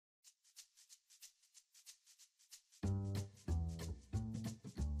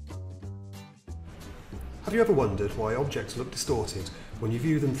Have you ever wondered why objects look distorted when you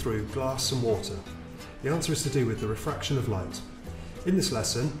view them through glass and water? The answer is to do with the refraction of light. In this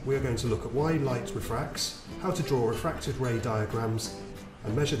lesson, we are going to look at why light refracts, how to draw refracted ray diagrams,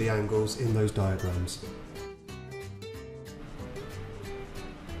 and measure the angles in those diagrams.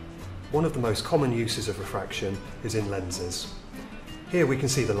 One of the most common uses of refraction is in lenses. Here we can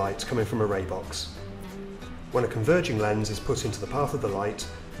see the light coming from a ray box. When a converging lens is put into the path of the light,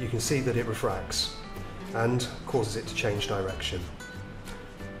 you can see that it refracts and causes it to change direction.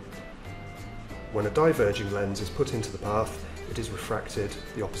 When a diverging lens is put into the path, it is refracted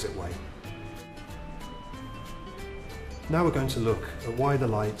the opposite way. Now we're going to look at why the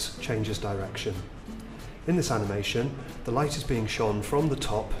light changes direction. In this animation, the light is being shone from the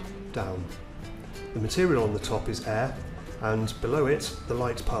top down. The material on the top is air, and below it the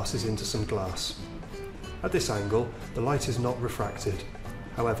light passes into some glass. At this angle, the light is not refracted.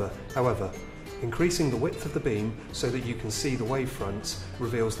 However, increasing the width of the beam so that you can see the wavefront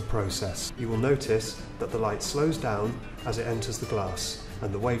reveals the process. You will notice that the light slows down as it enters the glass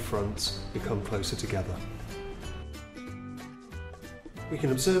and the wavefronts become closer together. We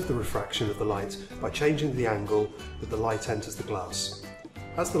can observe the refraction of the light by changing the angle that the light enters the glass.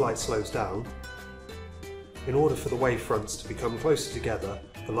 As the light slows down, in order for the wavefronts to become closer together,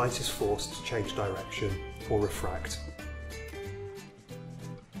 the light is forced to change direction or refract.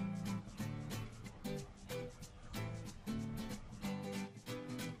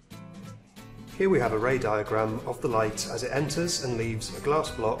 Here we have a ray diagram of the light as it enters and leaves a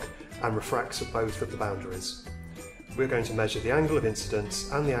glass block and refracts at both of the boundaries. We're going to measure the angle of incidence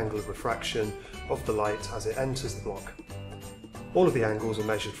and the angle of refraction of the light as it enters the block. All of the angles are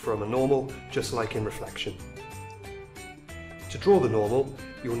measured from a normal, just like in reflection. To draw the normal,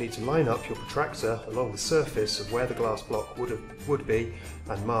 you will need to line up your protractor along the surface of where the glass block would be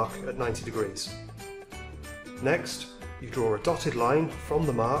and mark at 90 degrees. Next, you draw a dotted line from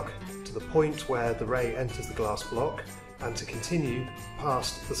the mark to the point where the ray enters the glass block and to continue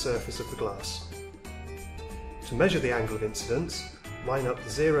past the surface of the glass. To measure the angle of incidence, line up the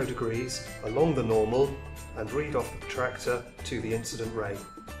 0 degrees along the normal and read off the protractor to the incident ray.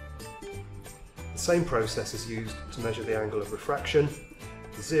 The same process is used to measure the angle of refraction.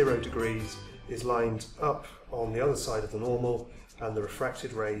 The 0 degrees is lined up on the other side of the normal and the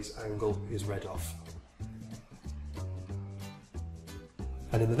refracted ray's angle is read off.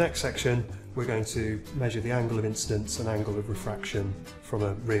 And in the next section we're going to measure the angle of incidence and angle of refraction from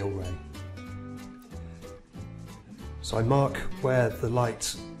a real ray. So I mark where the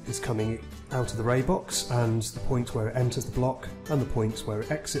light is coming out of the ray box and the point where it enters the block and the point where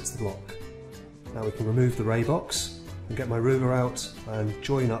it exits the block. Now we can remove the ray box and get my ruler out and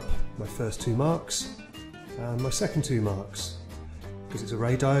join up my first two marks and my second two marks. Because it's a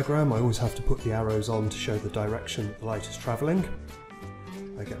ray diagram, I always have to put the arrows on to show the direction that the light is travelling.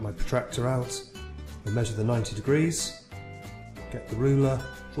 I get my protractor out and measure the 90 degrees, get the ruler,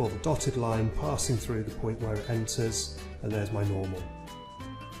 draw the dotted line passing through the point where it enters, and there's my normal.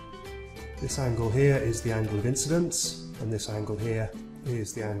 This angle here is the angle of incidence, and this angle here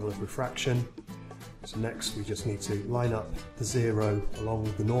is the angle of refraction. So next we just need to line up the 0 along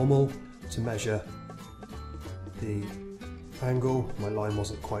with the normal to measure the angle. My line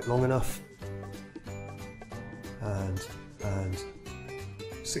wasn't quite long enough. And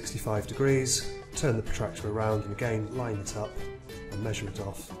 65 degrees, turn the protractor around and again line it up and measure it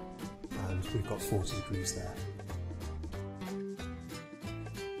off, and we've got 40 degrees there.